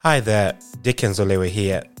Hi there, Dickens Olewe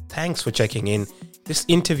here. Thanks for checking in. This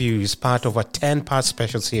interview is part of a 10-part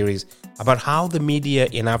special series about how the media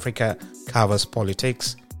in Africa covers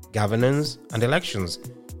politics, governance, and elections.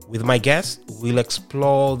 With my guest, we'll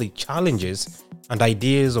explore the challenges and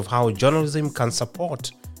ideas of how journalism can support,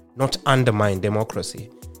 not undermine democracy.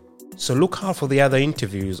 So look out for the other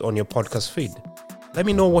interviews on your podcast feed. Let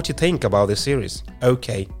me know what you think about this series.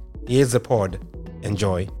 Okay, here's the pod.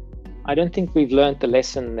 Enjoy. I don't think we've learned the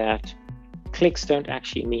lesson that clicks don't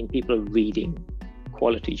actually mean people are reading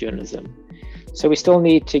quality journalism. So we still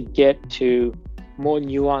need to get to more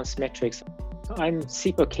nuanced metrics. I'm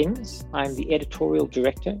Sipho. I'm the editorial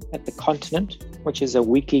director at The Continent, which is a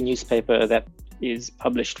weekly newspaper that is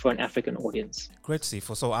published for an African audience. Great,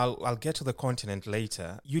 Sipho. So I'll get to The Continent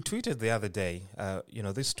later. You tweeted the other day,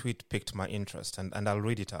 this tweet piqued my interest, and I'll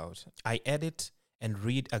read it out. I edit and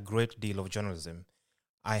read a great deal of journalism.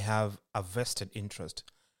 I have a vested interest,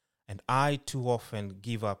 and I too often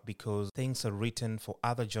give up because things are written for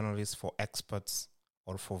other journalists, for experts,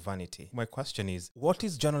 or for vanity. My question is, what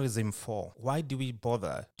is journalism for? Why do we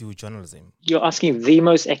bother do journalism? You're asking the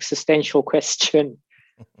most existential question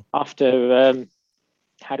after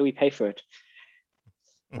how do we pay for it?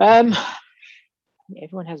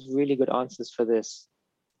 Everyone has really good answers for this,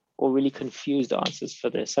 or really confused answers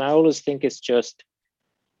for this. And I always think it's just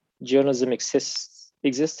journalism exists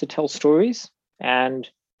to tell stories and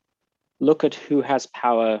look at who has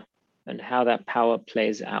power and how that power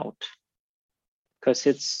plays out. Because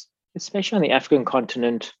it's, especially on the African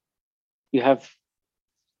continent, you have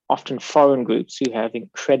often foreign groups who have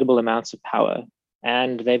incredible amounts of power,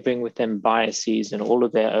 and they bring with them biases and all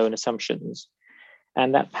of their own assumptions.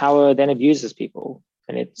 And that power then abuses people,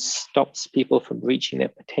 and it stops people from reaching their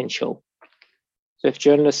potential. So if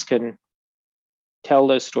journalists can tell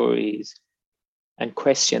those stories and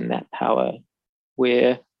question that power,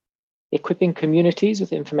 we're equipping communities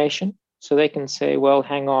with information so they can say, well,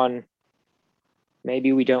 hang on,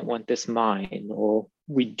 maybe we don't want this mine, or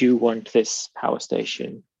we do want this power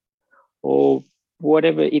station, or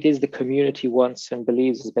whatever it is the community wants and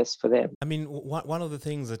believes is best for them. I mean, one of the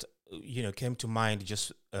things that came to mind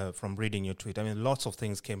just from reading your tweet, I mean, lots of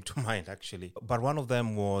things came to mind actually, but one of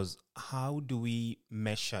them was, how do we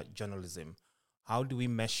measure journalism? How do we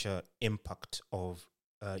measure impact of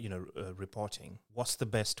reporting? What's the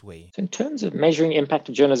best way? So in terms of measuring impact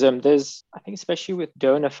of journalism, I think especially with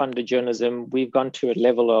donor-funded journalism, we've gone to a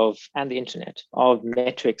level of, and the internet, of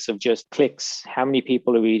metrics of just clicks, how many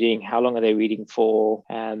people are reading, how long are they reading for,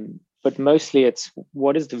 but mostly it's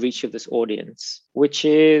what is the reach of this audience, which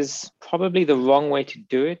is probably the wrong way to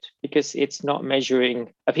do it, because it's not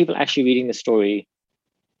measuring, are people actually reading the story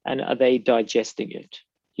and are they digesting it?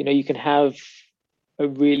 You can have a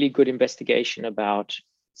really good investigation about,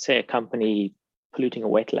 say, a company polluting a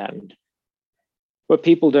wetland, but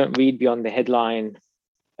people don't read beyond the headline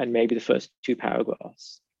and maybe the first two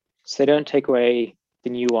paragraphs. So they don't take away the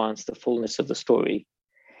nuance, the fullness of the story.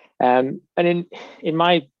 And in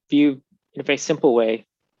my view, in a very simple way,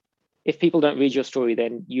 if people don't read your story,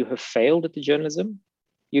 then you have failed at the journalism.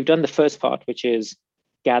 You've done the first part, which is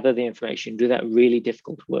gather the information, do that really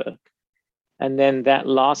difficult work. And then that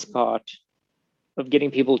last part of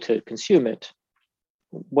getting people to consume it,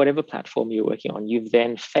 whatever platform you're working on, you've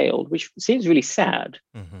then failed, which seems really sad.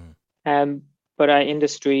 Mm-hmm. But our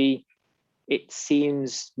industry, it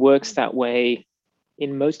seems, works that way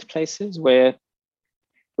in most places, where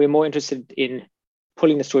we're more interested in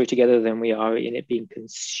pulling the story together than we are in it being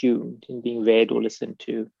consumed, in being read or listened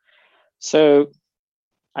to. So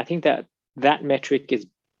I think that metric is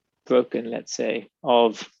broken, let's say,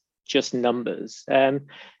 of just numbers. And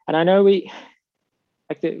I know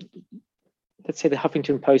let's say the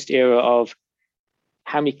Huffington Post era of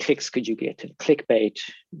how many clicks could you get, and clickbait,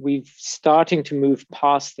 we've starting to move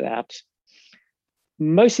past that,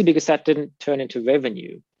 mostly because that didn't turn into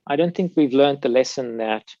revenue. I don't think we've learned the lesson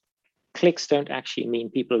that clicks don't actually mean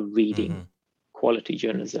people are reading quality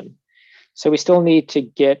journalism. So we still need to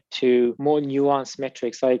get to more nuanced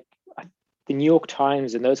metrics, like the New York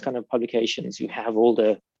Times and those kind of publications. You have all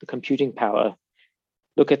the computing power.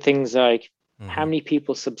 Look at things like how many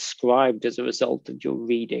people subscribed as a result of your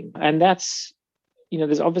reading. And that's,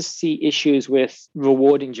 there's obviously issues with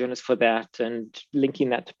rewarding journalists for that and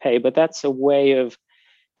linking that to pay, but that's a way of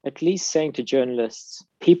at least saying to journalists,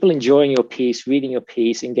 people enjoying your piece, reading your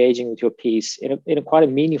piece, engaging with your piece in a quite a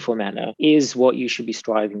meaningful manner is what you should be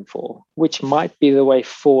striving for, which might be the way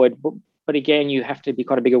forward. But again, you have to be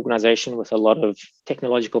quite a big organization with a lot of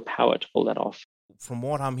technological power to pull that off. From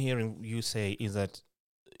what I'm hearing you say is that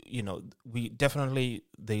we definitely,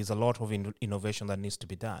 there is a lot of innovation that needs to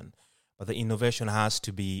be done. but the innovation has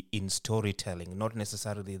to be in storytelling, not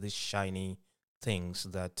necessarily these shiny things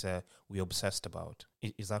that we're obsessed about.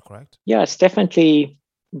 Is that correct? Yeah, it's definitely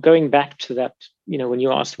going back to that. When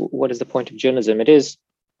you asked what is the point of journalism, it is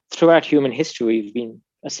throughout human history, we've been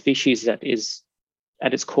a species that is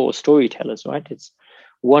at its core storytellers, right? It's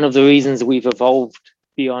one of the reasons we've evolved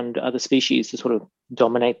beyond other species to sort of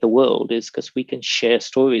dominate the world is because we can share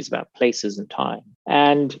stories about places and time.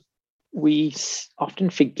 And we often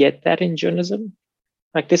forget that in journalism.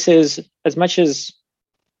 Like, this is, as much as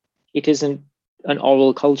it isn't an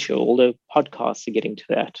oral culture, although podcasts are getting to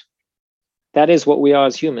that. That is what we are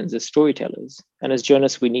as humans, as storytellers. And as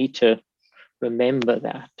journalists, we need to remember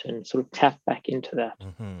that and sort of tap back into that.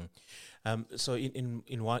 Mm-hmm. So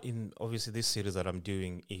in obviously this series that I'm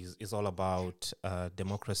doing is all about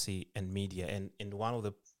democracy and media. And in one of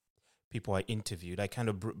the people I interviewed, I kind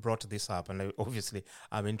of brought this up, and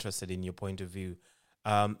I'm interested in your point of view.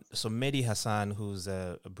 So Mehdi Hassan, who's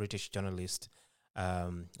a British journalist,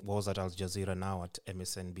 was at Al Jazeera, now at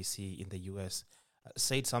MSNBC in the US,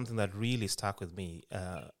 said something that really stuck with me.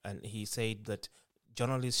 And he said that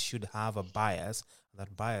journalists should have a bias.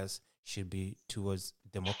 That bias should be towards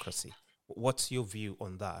democracy. What's your view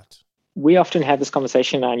on that? We often have this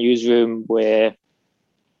conversation in our newsroom where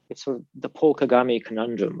it's sort of the Paul Kagame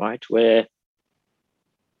conundrum, right? Where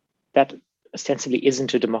that ostensibly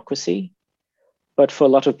isn't a democracy, but for a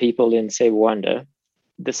lot of people in, say, Rwanda,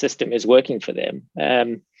 the system is working for them.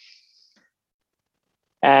 And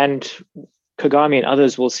Kagame and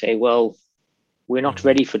others will say, well, we're not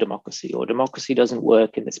ready for democracy, or democracy doesn't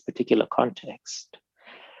work in this particular context.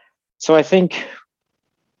 So I think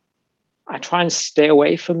I try and stay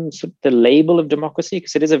away from sort of the label of democracy,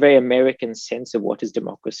 because it is a very American sense of what is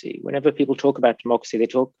democracy. Whenever people talk about democracy, they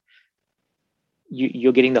talk,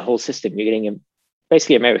 you're getting the whole system. You're getting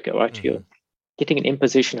basically America, right? Mm-hmm. You're getting an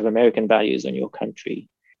imposition of American values on your country.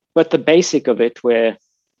 But the basic of it, where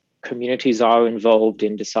communities are involved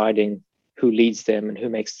in deciding who leads them and who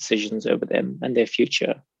makes decisions over them and their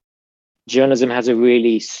future, journalism has a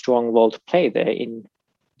really strong role to play there in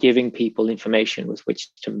giving people information with which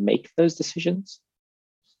to make those decisions,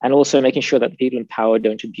 and also making sure that the people in power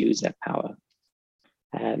don't abuse that power.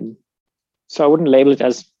 So I wouldn't label it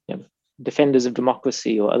as defenders of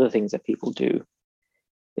democracy or other things that people do,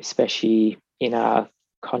 especially in our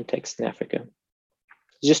context in Africa.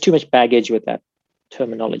 There's just too much baggage with that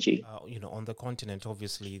terminology. On the continent,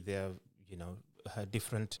 obviously, there are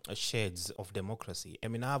different shades of democracy. I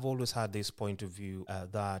mean, I've always had this point of view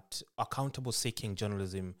that accountable seeking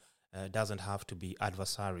journalism doesn't have to be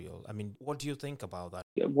adversarial. I mean, what do you think about that?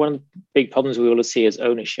 One of the big problems we always see is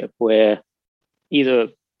ownership, where either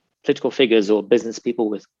political figures or business people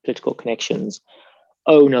with political connections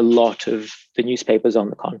own a lot of the newspapers on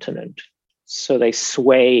the continent. So they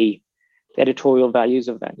sway the editorial values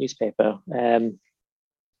of that newspaper.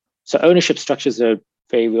 So ownership structures are a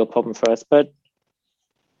very real problem for us. But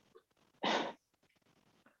I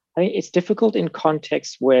think it's difficult in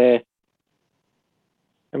contexts where,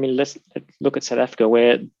 let's look at South Africa,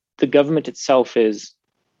 where the government itself the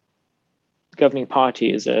governing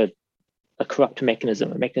party is a corrupt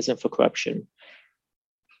mechanism, a mechanism for corruption.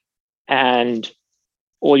 And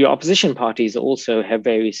all your opposition parties also have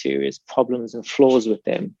very serious problems and flaws with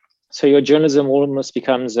them. So your journalism almost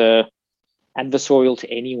becomes adversarial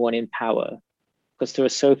to anyone in power, because there are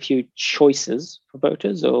so few choices for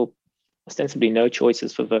voters, or ostensibly no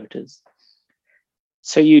choices for voters.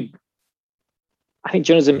 So I think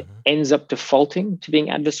journalism ends up defaulting to being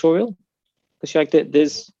adversarial, because you're like,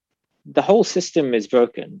 the whole system is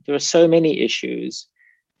broken. There are so many issues.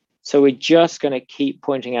 So we're just going to keep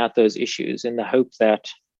pointing out those issues in the hope that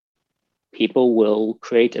people will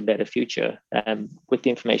create a better future with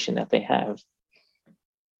the information that they have.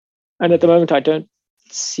 And at the moment, I don't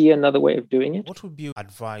see another way of doing it. What would be your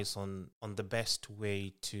advice on the best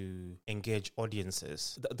way to engage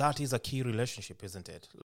audiences? That is a key relationship, isn't it?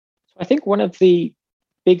 I think one of the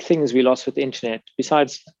big things we lost with the internet,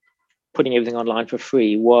 besides putting everything online for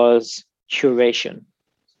free, was curation.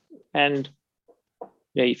 And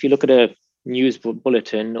if you look at a news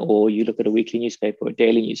bulletin, or you look at a weekly newspaper or a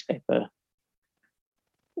daily newspaper,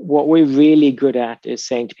 what we're really good at is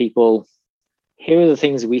saying to people, here are the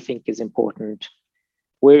things we think is important.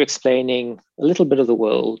 We're explaining a little bit of the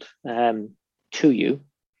world to you.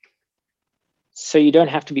 So you don't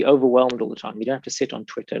have to be overwhelmed all the time. You don't have to sit on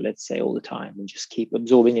Twitter, let's say, all the time and just keep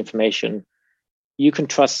absorbing information. You can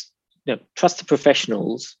trust the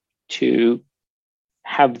professionals to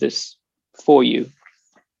have this for you.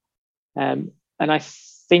 And I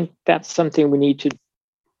think that's something we need to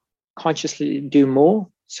consciously do more.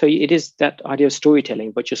 So it is that idea of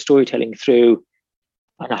storytelling, but you're storytelling through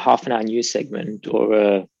on a half an hour news segment or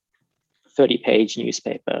a 30-page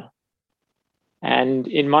newspaper. And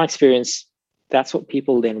in my experience, that's what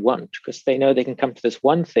people then want, because they know they can come to this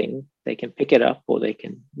one thing, they can pick it up or they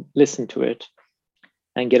can listen to it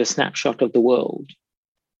and get a snapshot of the world.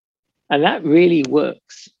 And that really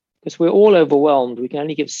works because we're all overwhelmed. We can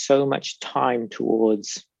only give so much time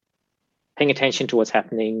towards paying attention to what's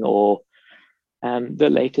happening or the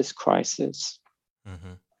latest crisis.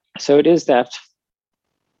 Mm-hmm. So it is that.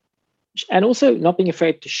 And also not being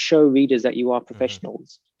afraid to show readers that you are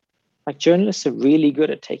professionals. Mm-hmm. Like journalists are really good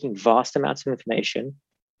at taking vast amounts of information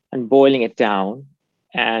and boiling it down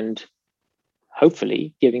and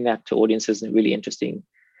hopefully giving that to audiences in a really interesting,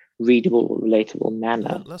 readable, relatable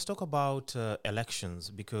manner. Let's talk about elections,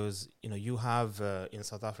 because you have in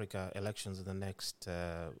South Africa elections in the next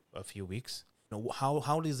a few weeks.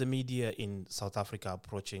 How is the media in South Africa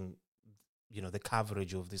approaching the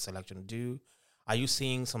coverage of this election? Are you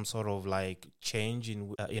seeing some sort of like change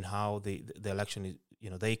in how the election is,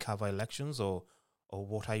 they cover elections, or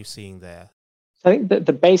what are you seeing there? So I think that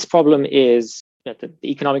the base problem is that the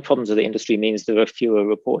economic problems of the industry means there are fewer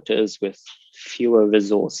reporters with fewer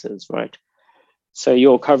resources, right? So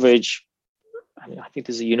your coverage, I think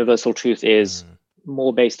there's a universal truth, is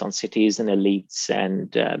more based on cities and elites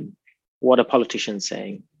and what are politicians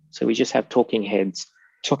saying. So we just have talking heads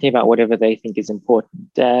talking about whatever they think is important.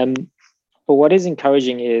 But what is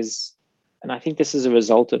encouraging is, and I think this is a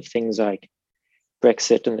result of things like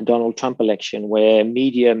Brexit and the Donald Trump election, where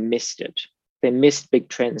media missed it. They missed big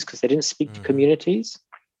trends because they didn't speak to communities,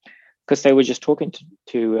 because they were just talking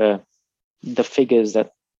to the figures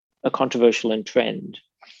that are controversial and trend.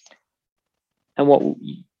 And what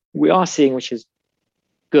we are seeing, which is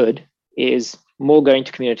good, is more going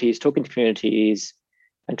to communities, talking to communities,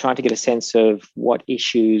 and trying to get a sense of what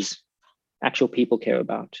issues actual people care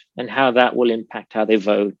about and how that will impact how they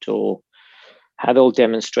vote or how they'll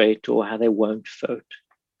demonstrate or how they won't vote.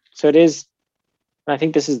 So it is, I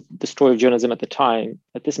think this is the story of journalism at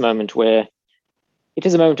this moment, where it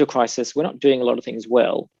is a moment of crisis. We're not doing a lot of things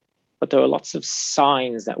well, but there are lots of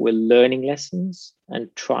signs that we're learning lessons and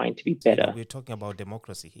trying to be better. We're talking about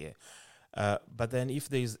democracy here. But then if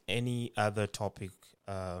there's any other topic,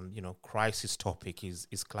 crisis topic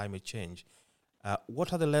is climate change.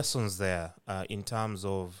 What are the lessons there in terms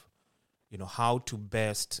of, how to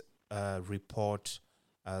best report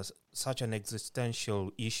such an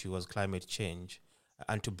existential issue as climate change,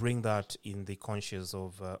 and to bring that in the conscience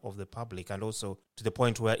of the public, and also to the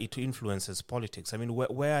point where it influences politics? I mean,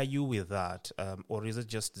 where are you with that? Or is it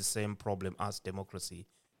just the same problem as democracy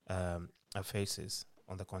faces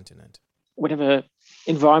on the continent? Whenever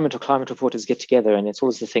environment or climate reporters get together, and it's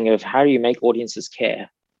always the thing of how do you make audiences care,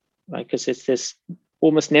 right? Because it's this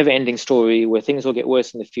almost never-ending story where things will get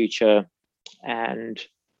worse in the future, and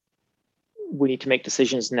we need to make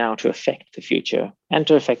decisions now to affect the future and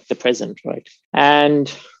to affect the present, right?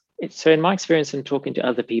 And so in my experience in talking to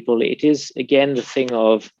other people, it is, again, the thing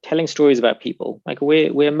of telling stories about people. Like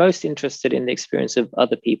we're most interested in the experience of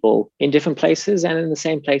other people in different places and in the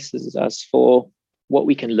same places as us, for what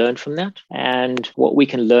we can learn from that and what we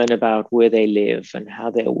can learn about where they live and how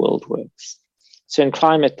their world works. So in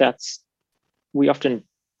climate, we often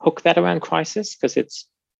hook that around crisis, because it's,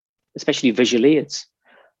 especially visually, it's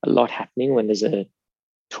a lot happening when there's a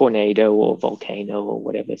tornado or volcano or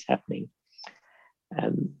whatever is happening.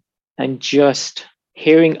 And just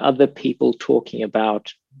hearing other people talking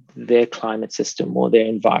about their climate system or their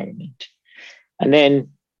environment, and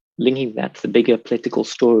then linking that to the bigger political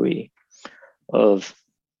story of,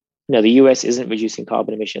 the US isn't reducing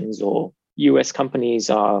carbon emissions, or US companies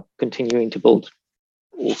are continuing to build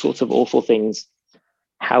all sorts of awful things.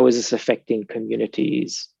 How is this affecting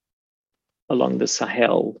communities along the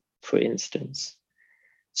Sahel, for instance?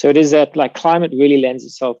 So it is that, like, climate really lends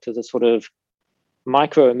itself to the sort of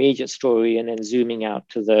micro immediate story, and then zooming out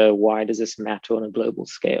to the why does this matter on a global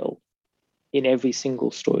scale in every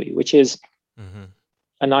single story, which is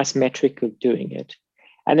a nice metric of doing it.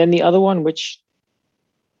 And then the other one, which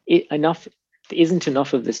isn't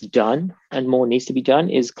enough of this done and more needs to be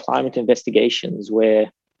done, is climate investigations,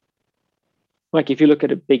 where, like, if you look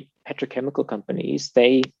at a big petrochemical companies,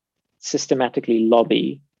 they systematically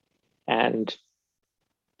lobby and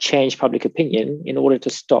change public opinion in order to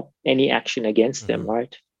stop any action against them,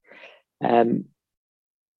 right? And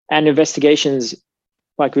investigations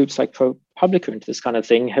by groups like ProPublica into this kind of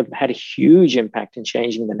thing have had a huge impact in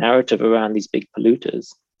changing the narrative around these big polluters.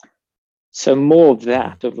 So more of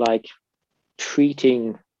that, of like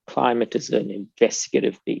treating climate as an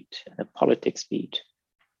investigative beat and a politics beat,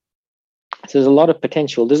 So there's a lot of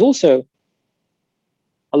potential. There's also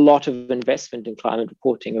a lot of investment in climate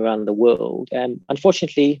reporting around the world. And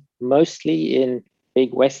unfortunately, mostly in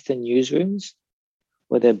big Western newsrooms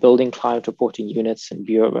where they're building climate reporting units and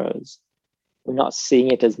bureaus. We're not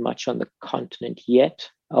seeing it as much on the continent yet.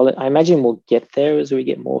 I imagine we'll get there as we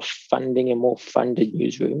get more funding and more funded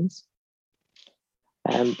newsrooms.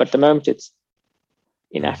 But at the moment, it's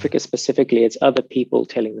in Africa specifically, it's other people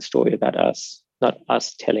telling the story about us, not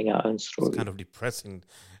us telling our own story. It's kind of depressing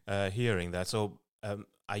hearing that. So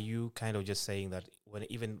are you kind of just saying that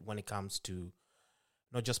even when it comes to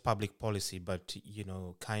not just public policy, but,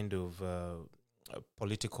 kind of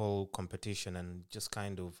political competition and just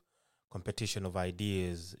kind of competition of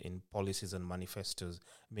ideas in policies and manifestos?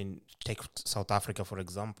 I mean, take South Africa, for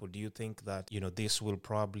example. Do you think that, this will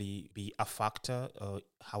probably be a factor,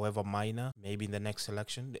 however minor, maybe in the next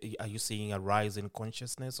election? Are you seeing a rise in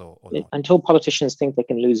consciousness or not? Until politicians think they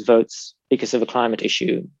can lose votes because of a climate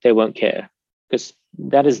issue, they won't care, because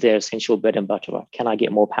that is their essential bread and butter. Right? Can I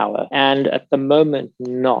get more power? And at the moment,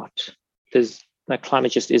 not.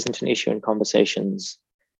 Climate just isn't an issue in conversations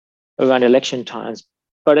around election times.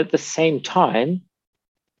 But at the same time,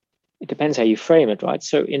 it depends how you frame it, right?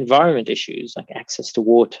 So environment issues like access to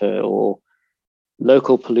water or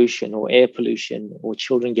local pollution or air pollution or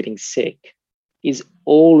children getting sick is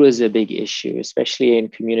always a big issue, especially in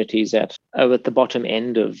communities that are at the bottom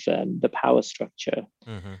end of the power structure.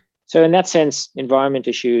 Mm-hmm. So in that sense, environment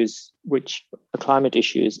issues, which are climate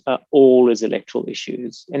issues, are always electoral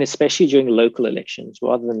issues, and especially during local elections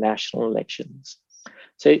rather than national elections.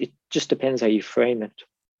 So it just depends how you frame it.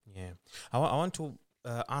 Yeah, I want to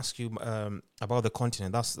ask you about the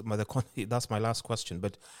continent. That's my last question.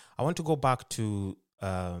 But I want to go back to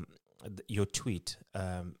your tweet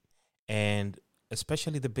and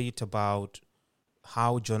especially the bit about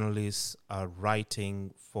how journalists are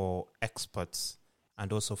writing for experts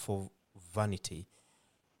and also for vanity.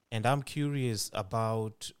 And I'm curious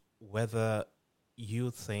about whether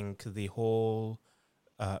you think the whole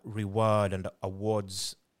reward and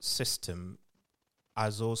awards system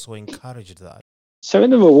has also encouraged that. So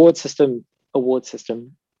in the award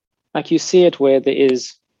system, like you see it where there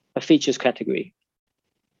is a features category.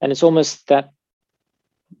 And it's almost that,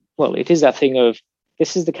 well, it is that thing of,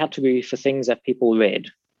 this is the category for things that people read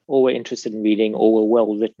or were interested in reading or were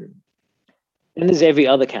well written. And there's every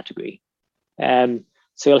other category. So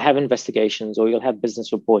you'll have investigations or you'll have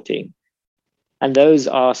business reporting. And those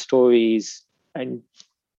are stories, and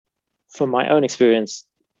from my own experience,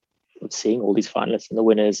 seeing all these finalists and the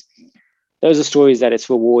winners, those are stories that it's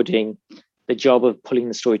rewarding the job of pulling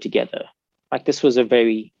the story together. Like this was a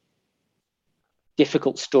very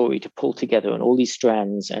difficult story to pull together on all these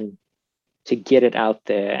strands and to get it out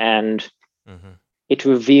there. And it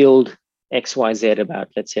revealed XYZ about,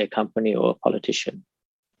 let's say, a company or a politician.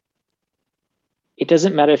 It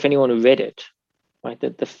doesn't matter if anyone read it, right?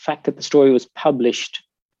 That the fact that the story was published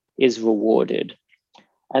is rewarded.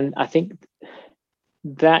 And I think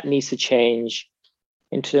that needs to change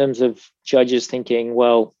in terms of judges thinking,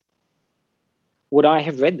 well, would I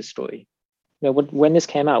have read the story? When this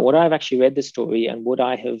came out, would I have actually read the story and would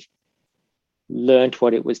I have learned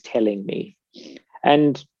what it was telling me?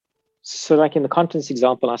 And so like in the contents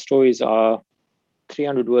example, our stories are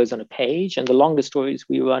 300 words on a page, and the longest stories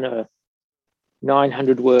we run are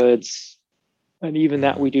 900 words. And even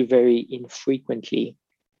that we do very infrequently.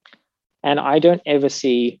 And I don't ever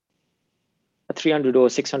see a 300 or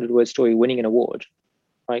 600 word story winning an award,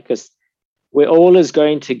 right? Because we're always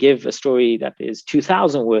going to give a story that is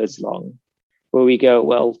 2,000 words long, where we go,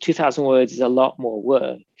 well, 2,000 words is a lot more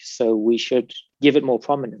work, so we should give it more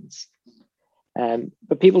prominence.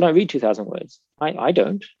 But people don't read 2,000 words. I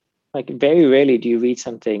don't. Like very rarely do you read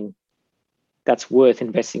something that's worth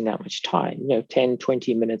investing that much time, 10,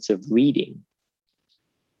 20 minutes of reading.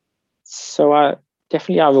 So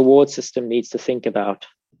definitely our reward system needs to think about,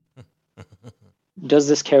 does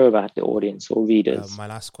this care about the audience or readers? My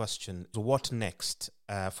last question, what next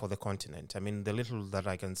for the continent? I mean, the little that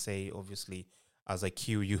I can say, obviously, as I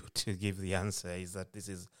cue you to give the answer, is that this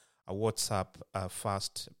is a WhatsApp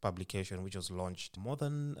fast publication which was launched more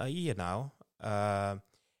than a year now. I'm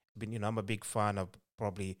a big fan of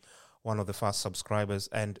probably one of the fast subscribers.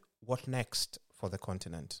 And what next for the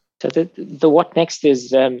continent? So the what next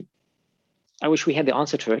is, I wish we had the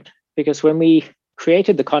answer to it, because when we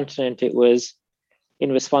created the continent, it was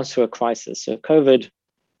in response to a crisis. So COVID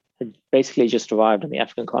had basically just arrived on the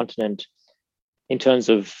African continent in terms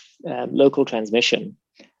of local transmission.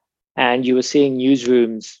 And you were seeing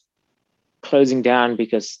newsrooms closing down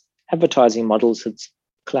because advertising models had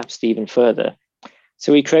collapsed even further.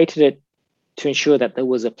 So we created it to ensure that there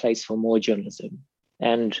was a place for more journalism,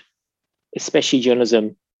 and especially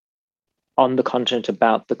journalism on the continent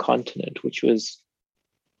about the continent, which was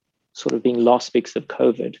sort of being lost because of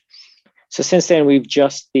COVID. So since then, we've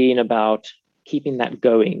just been about keeping that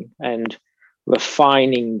going and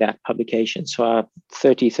refining that publication. So our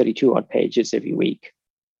 32 odd pages every week,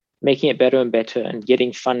 making it better and better and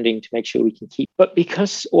getting funding to make sure we can keep. But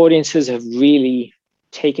because audiences have really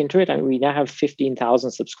taken to it, and we now have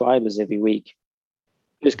 15,000 subscribers every week,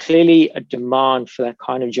 there's clearly a demand for that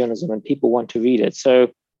kind of journalism and people want to read it.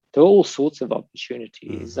 So there are all sorts of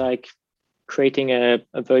opportunities, like creating a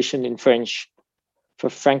version in French for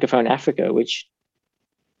Francophone Africa, which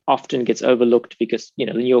often gets overlooked because, the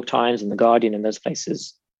New York Times and the Guardian and those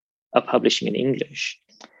places are publishing in English,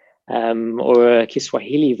 or a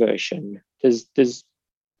Kiswahili version. There's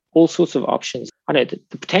all sorts of options. I know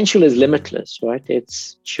the potential is limitless, right?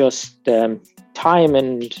 It's just time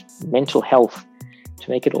and mental health to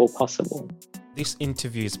make it all possible. This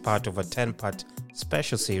interview is part of a 10-part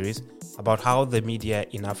special series about how the media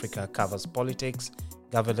in Africa covers politics,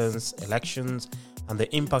 governance, elections, and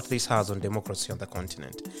the impact this has on democracy on the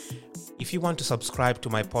continent. If you want to subscribe to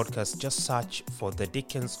my podcast, just search for the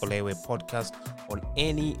Dickens Olewe podcast on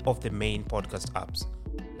any of the main podcast apps.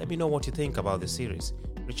 Let me know what you think about the series.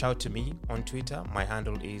 Reach out to me on Twitter. My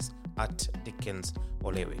handle is @Dickens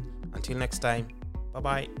Olewe. Until next time,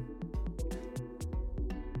 bye-bye.